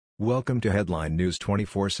Welcome to Headline News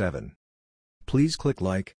 24/7. Please click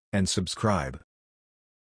like and subscribe.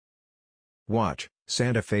 Watch,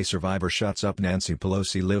 Santa Fe survivor shuts up Nancy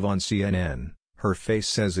Pelosi live on CNN, her face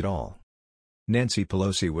says it all. Nancy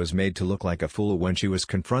Pelosi was made to look like a fool when she was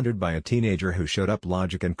confronted by a teenager who showed up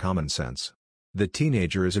logic and common sense. The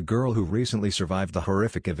teenager is a girl who recently survived the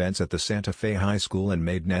horrific events at the Santa Fe High School and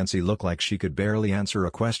made Nancy look like she could barely answer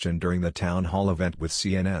a question during the town hall event with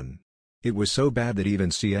CNN. It was so bad that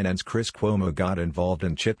even CNN's Chris Cuomo got involved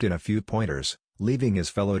and chipped in a few pointers, leaving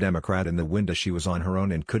his fellow Democrat in the wind as she was on her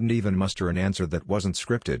own and couldn't even muster an answer that wasn't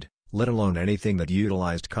scripted, let alone anything that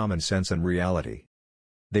utilized common sense and reality.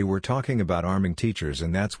 They were talking about arming teachers,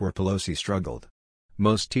 and that's where Pelosi struggled.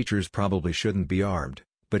 Most teachers probably shouldn't be armed,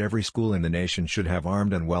 but every school in the nation should have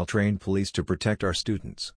armed and well-trained police to protect our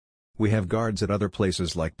students. We have guards at other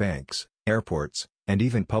places like banks, airports, and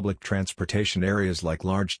even public transportation areas like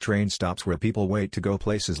large train stops where people wait to go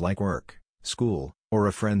places like work, school, or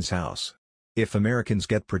a friend's house. If Americans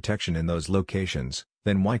get protection in those locations,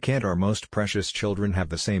 then why can't our most precious children have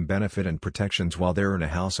the same benefit and protections while they're in a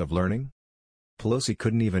house of learning? Pelosi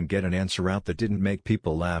couldn't even get an answer out that didn't make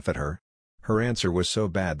people laugh at her. Her answer was so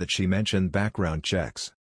bad that she mentioned background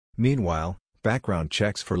checks. Meanwhile, background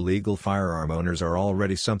checks for legal firearm owners are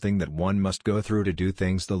already something that one must go through to do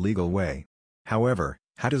things the legal way. However,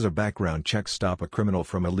 how does a background check stop a criminal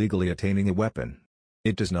from illegally attaining a weapon?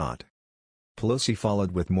 It does not. Pelosi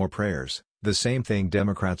followed with more prayers, the same thing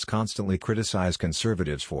Democrats constantly criticize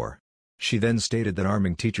conservatives for. She then stated that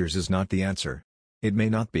arming teachers is not the answer. It may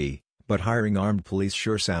not be, but hiring armed police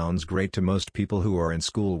sure sounds great to most people who are in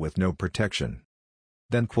school with no protection.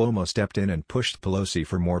 Then Cuomo stepped in and pushed Pelosi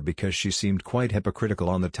for more because she seemed quite hypocritical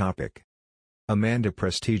on the topic. Amanda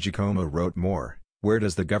Prestigiacomo wrote more. Where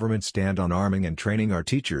does the government stand on arming and training our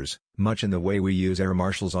teachers, much in the way we use air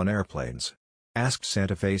marshals on airplanes? Asked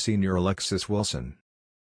Santa Fe senior Alexis Wilson.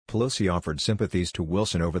 Pelosi offered sympathies to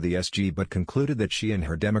Wilson over the SG but concluded that she and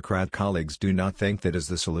her Democrat colleagues do not think that is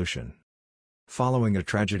the solution. Following a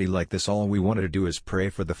tragedy like this, all we want to do is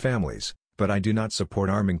pray for the families, but I do not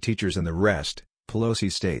support arming teachers and the rest,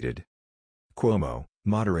 Pelosi stated. Cuomo,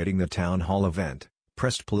 moderating the town hall event,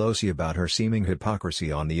 pressed Pelosi about her seeming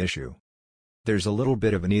hypocrisy on the issue. There's a little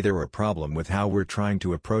bit of an either-or problem with how we're trying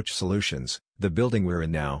to approach solutions. The building we're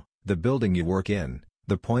in now, the building you work in,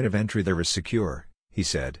 the point of entry there is secure, he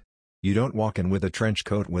said. You don't walk in with a trench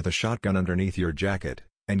coat with a shotgun underneath your jacket,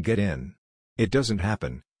 and get in. It doesn't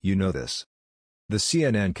happen, you know this. The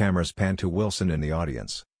CNN cameras panned to Wilson in the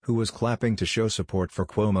audience, who was clapping to show support for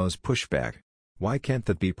Cuomo's pushback. Why can't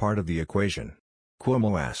that be part of the equation?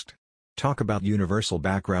 Cuomo asked. Talk about universal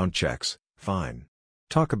background checks, fine.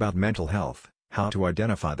 Talk about mental health, how to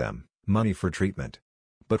identify them, money for treatment.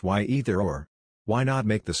 But why either or? Why not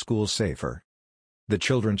make the schools safer? The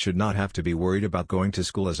children should not have to be worried about going to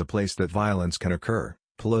school as a place that violence can occur,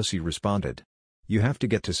 Pelosi responded. You have to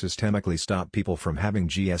get to systemically stop people from having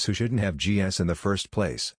GS who shouldn't have GS in the first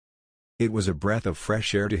place. It was a breath of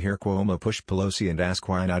fresh air to hear Cuomo push Pelosi and ask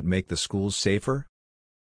why not make the schools safer?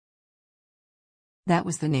 That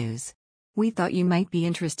was the news. We thought you might be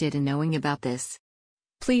interested in knowing about this.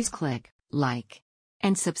 Please click like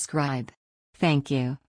and subscribe. Thank you.